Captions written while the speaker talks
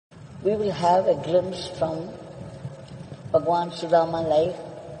we will have a glimpse from Bhagwan Sudama life.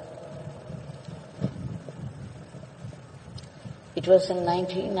 It was in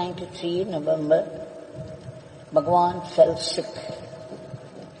 1993, November. Bhagwan fell sick.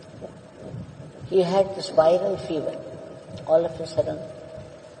 He had this viral fever. All of a sudden,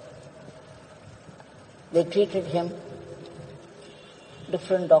 they treated him,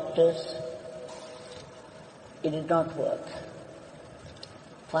 different doctors. It did not work.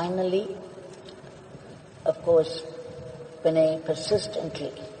 Finally, of course, when I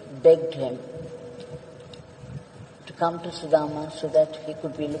persistently begged him to come to Sudama so that he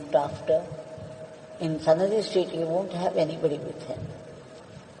could be looked after, in Sanadi Street he won't have anybody with him.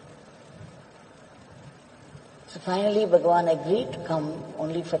 So finally Bhagavan agreed to come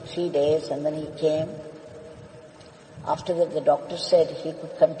only for 3 days, and then he came. After that the doctor said he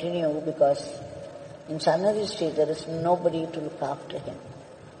could continue because in Sanadi Street there is nobody to look after him.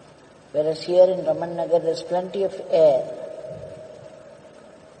 Whereas here in Raman Nagar there is plenty of air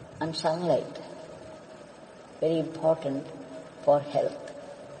and sunlight, very important for health.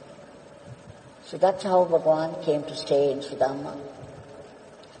 So that's how Bhagavan came to stay in Sudama.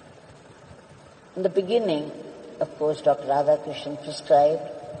 In the beginning, of course, Dr. Radhakrishnan prescribed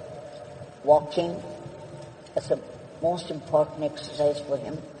walking as a most important exercise for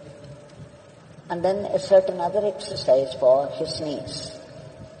him, and then a certain other exercise for his knees.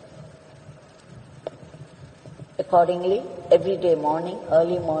 Accordingly, every day morning,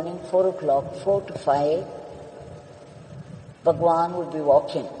 early morning, 4 o'clock, 4 to 5, Bhagwan would be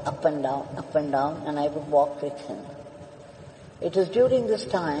walking up and down, and I would walk with him. It was during this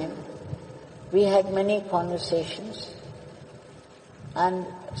time we had many conversations, and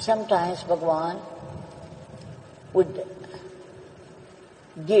sometimes Bhagwan would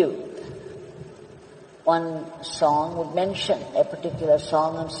give one song, would mention a particular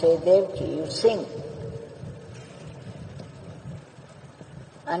song and say, Devaki, you sing.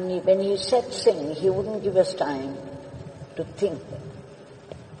 And when he said sing, he wouldn't give us time to think.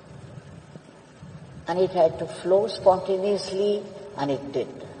 And it had to flow spontaneously, and it did.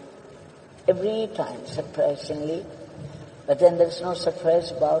 Every time, surprisingly. But then there is no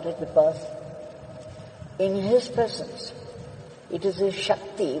surprise about it, because in his presence, it is his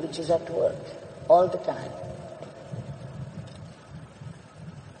Shakti which is at work all the time.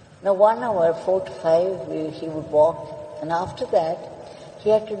 Now 1 hour, 4 to 5, he would walk, and after that, he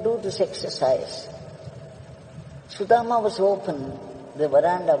had to do this exercise. Sudama was open, the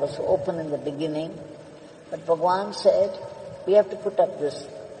veranda was open in the beginning, but Bhagwan said, we have to put up this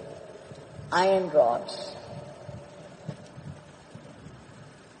iron rods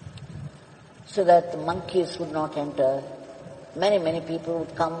so that the monkeys would not enter. Many people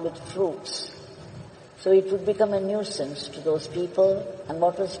would come with fruits. So it would become a nuisance to those people, and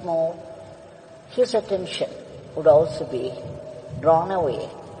what was more, his attention would also be drawn away.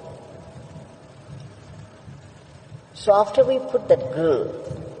 So after we put that grill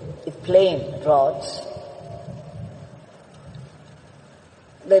with plain rods,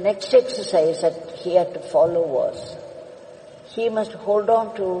 the next exercise that he had to follow was, he must hold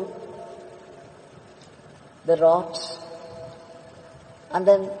on to the rods and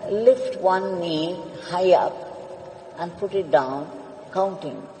then lift one knee high up and put it down,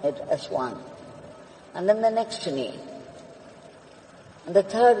 counting it as 1. And then the next knee. And the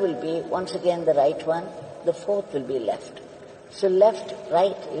third will be once again the right one, the fourth will be left. So left,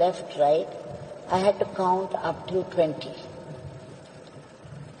 right. I had to count up till 20.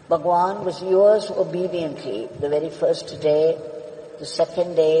 Bhagwan was yours obediently the very first day, the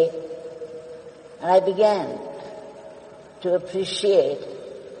second day, and I began to appreciate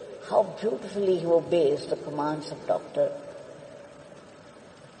how beautifully he obeys the commands of doctor.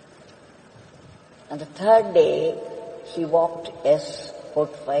 And the third day, he walked 4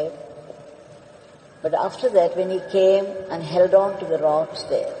 to 5. But after that, when he came and held on to the rocks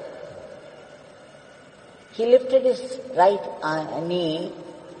there, he lifted his right knee.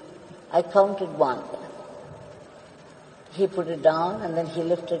 I counted 1. He put it down, and then he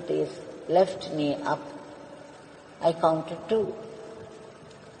lifted his left knee up. I counted 2.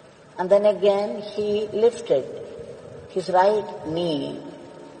 And then again he lifted his right knee,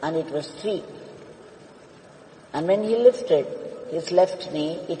 and it was 3. And when he lifted his left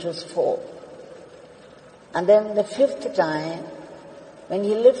knee, it was 4. And then the 5th time, when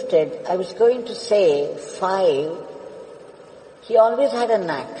he lifted, I was going to say 5, he always had a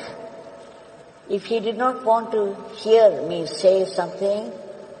knack. If he did not want to hear me say something,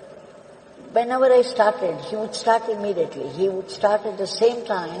 whenever I started, he would start immediately. He would start at the same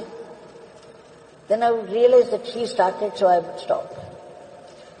time. Then I would realize that he started, so I would stop.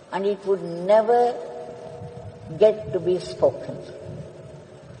 and it would never get to be spoken.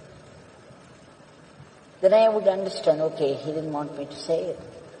 Then I would understand, okay, he didn't want me to say it.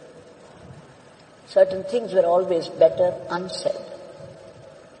 Certain things were always better unsaid.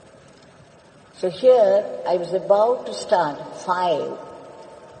 So here I was about to start 5,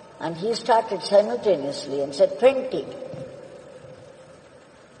 and he started simultaneously and said 20.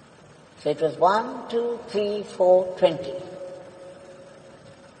 So it was 1, 2, 3, 4, 20.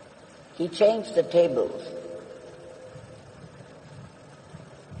 He changed the tables.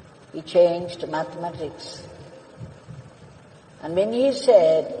 He changed mathematics. And when he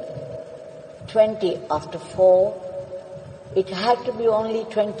said 20 after 4, it had to be only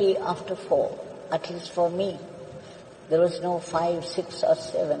 20 after 4, at least for me. There was no 5, 6 or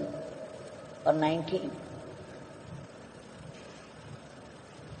 7 or 19.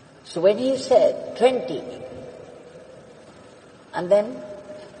 So when he said 20, and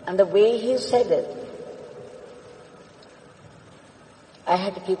the way he said it, I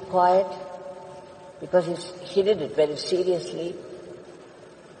had to keep quiet because he did it very seriously.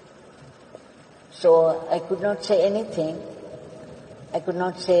 So I could not say anything. I could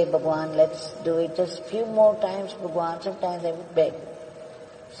not say, Bhagwan, let's do it just a few more times, Bhagwan. Sometimes I would beg.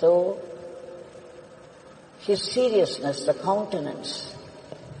 So his seriousness, the countenance,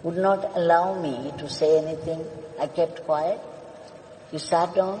 would not allow me to say anything. I kept quiet. He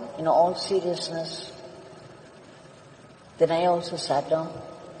sat down in all seriousness. Then I also sat down.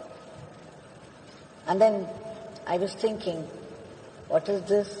 And then I was thinking, what is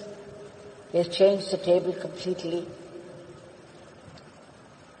this? He has changed the table completely.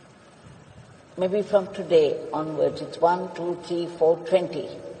 Maybe from today onwards, it's 1, 2, 3, 4, 20.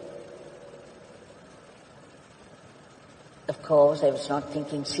 Of course, I was not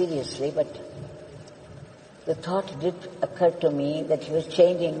thinking seriously, but the thought did occur to me that he was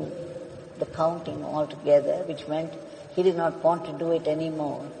changing the counting altogether, which meant he did not want to do it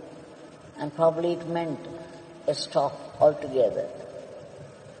anymore. And probably it meant a stop altogether.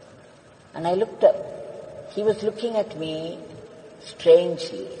 And I looked up. He was looking at me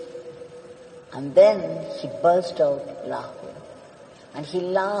strangely. And then he burst out laughing. And he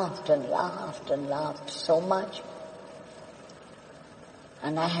laughed and laughed and laughed so much.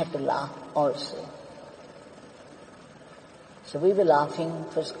 And I had to laugh also. So we were laughing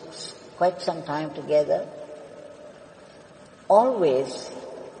for quite some time together. Always,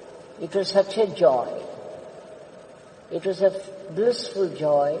 it was such a joy. It was a blissful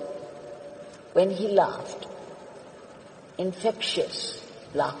joy when he laughed. Infectious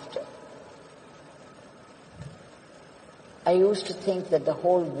laughter. I used to think that the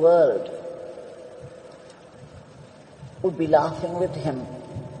whole world would be laughing with him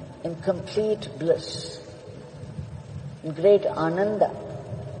in complete bliss, in great ananda.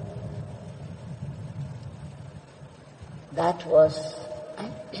 That was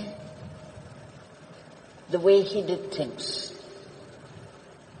the way he did things.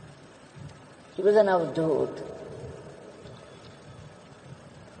 He was an avadut,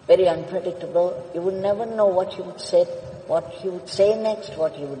 very unpredictable. You would never know what he would say next,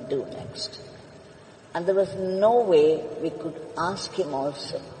 what he would do next. And there was no way we could ask him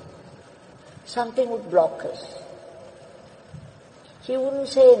also. Something would block us. He wouldn't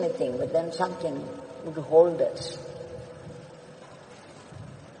say anything, but then something would hold us.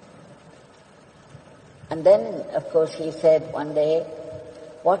 And then, of course, he said one day,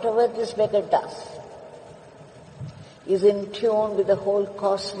 whatever this beggar does is in tune with the whole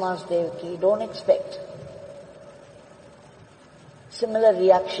cosmos, Devaki. Don't expect similar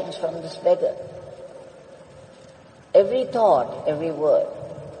reactions from this beggar. Every thought, every word,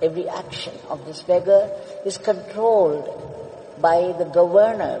 every action of this beggar is controlled by the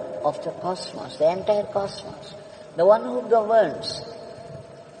governor of the cosmos, the entire cosmos. The one who governs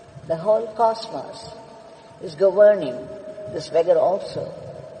the whole cosmos is governing this beggar also.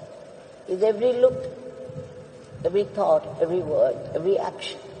 Is every look, every thought, every word, every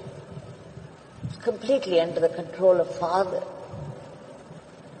action. It's completely under the control of Father.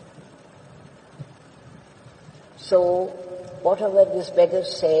 So, whatever this beggar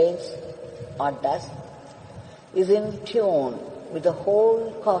says or does is in tune with the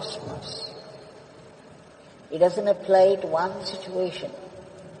whole cosmos. It doesn't apply to one situation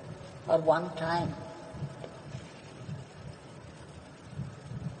or one time.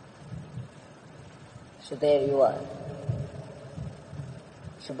 So there you are.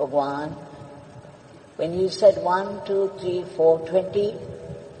 So Bhagwan, when you said 1, 2, 3, 4, 20,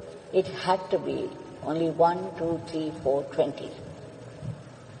 it had to be only 1, 2, 3, 4, 20.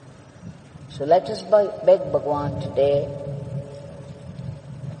 So let us beg Bhagwan today,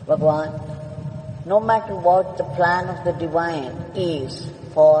 Bhagavan, no matter what the plan of the divine is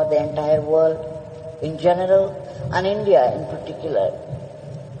for the entire world in general and India in particular,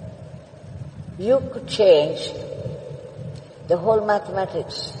 you could change the whole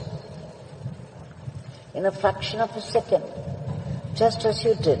mathematics in a fraction of a second, just as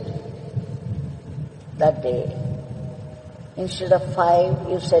you did that day. Instead of 5,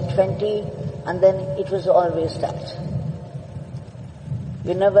 you said 20, and then it was always that.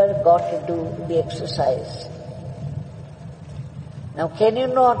 You never got to do the exercise. Now, can you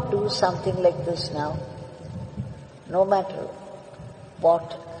not do something like this now? No matter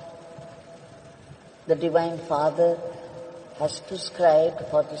what the Divine Father has prescribed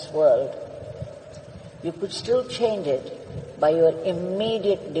for this world, you could still change it by your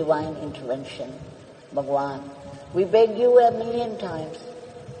immediate divine intervention. Bhagavan, we beg you 1,000,000 times.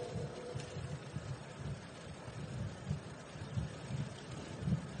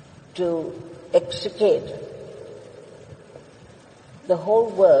 To execute the whole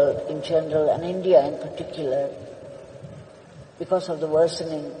world in general and India in particular, because of the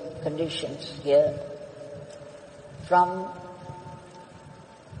worsening conditions here, from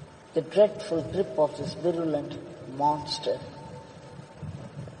the dreadful grip of this virulent monster,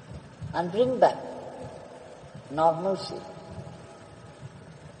 and bring back normalcy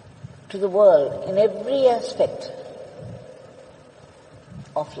to the world in every aspect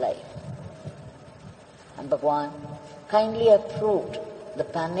of life. And Bhagavan kindly uproot the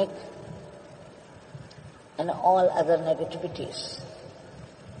panic and all other negativities.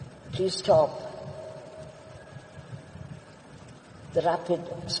 Please stop the rapid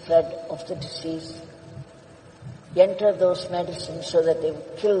spread of the disease. Enter those medicines so that they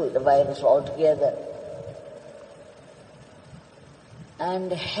will kill the virus altogether.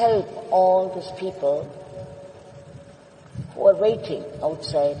 And help all these people who are waiting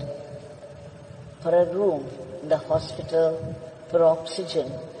outside for a room in the hospital, for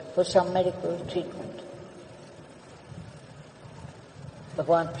oxygen, for some medical treatment.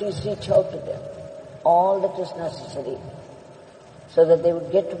 Bhagavan, please reach out to them, all that is necessary, so that they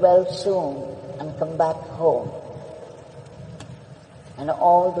would get well soon and come back home. And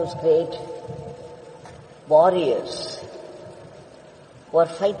all those great warriors who are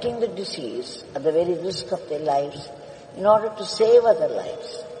fighting the disease at the very risk of their lives in order to save other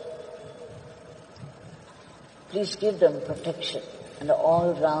lives, please give them protection and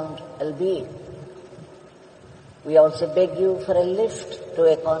all-round well-being. We also beg you for a lift to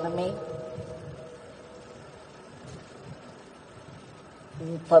economy.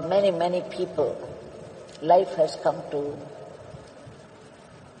 For many, many people, life has come to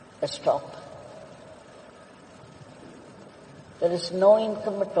a stop. There is no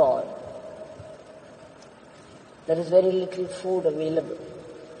income at all. There is very little food available.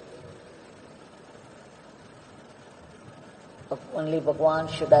 Only Bhagavan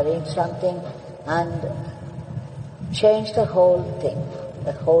should arrange something and change the whole thing,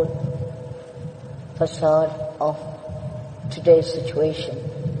 the whole facade of today's situation.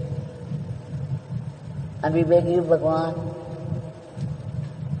 And we beg you, Bhagavan,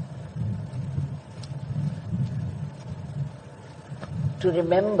 to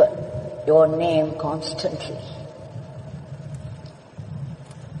remember your name constantly.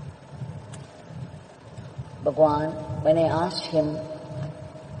 Bhagavan, when I asked him,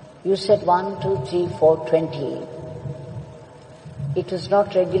 you said 1, 2, 3, 4, 20. It is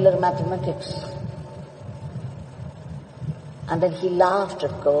not regular mathematics. And then he laughed,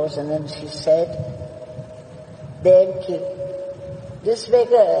 of course, and then he said, Devaki, this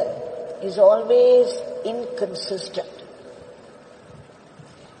beggar is always inconsistent.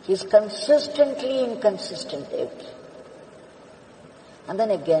 He's consistently inconsistent, Devaki. And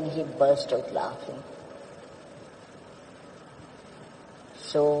then again he burst out laughing.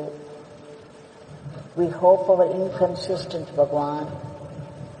 So, we hope our inconsistent Bhagavan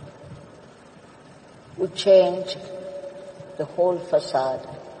would change the whole facade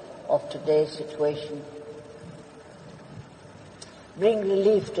of today's situation, bring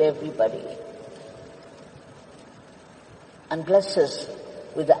relief to everybody, and bless us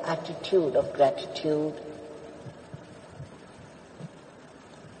with the attitude of gratitude,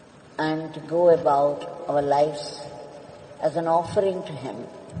 and to go about our lives as an offering to Him,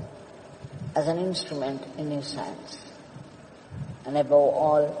 as an instrument in His hands. And above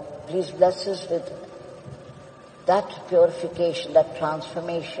all, please bless us with that purification, that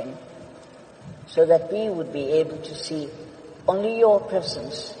transformation, so that we would be able to see only your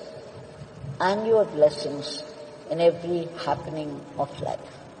presence and your blessings in every happening of life.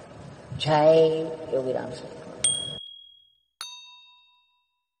 Jai Yogi Ramsuratkumar.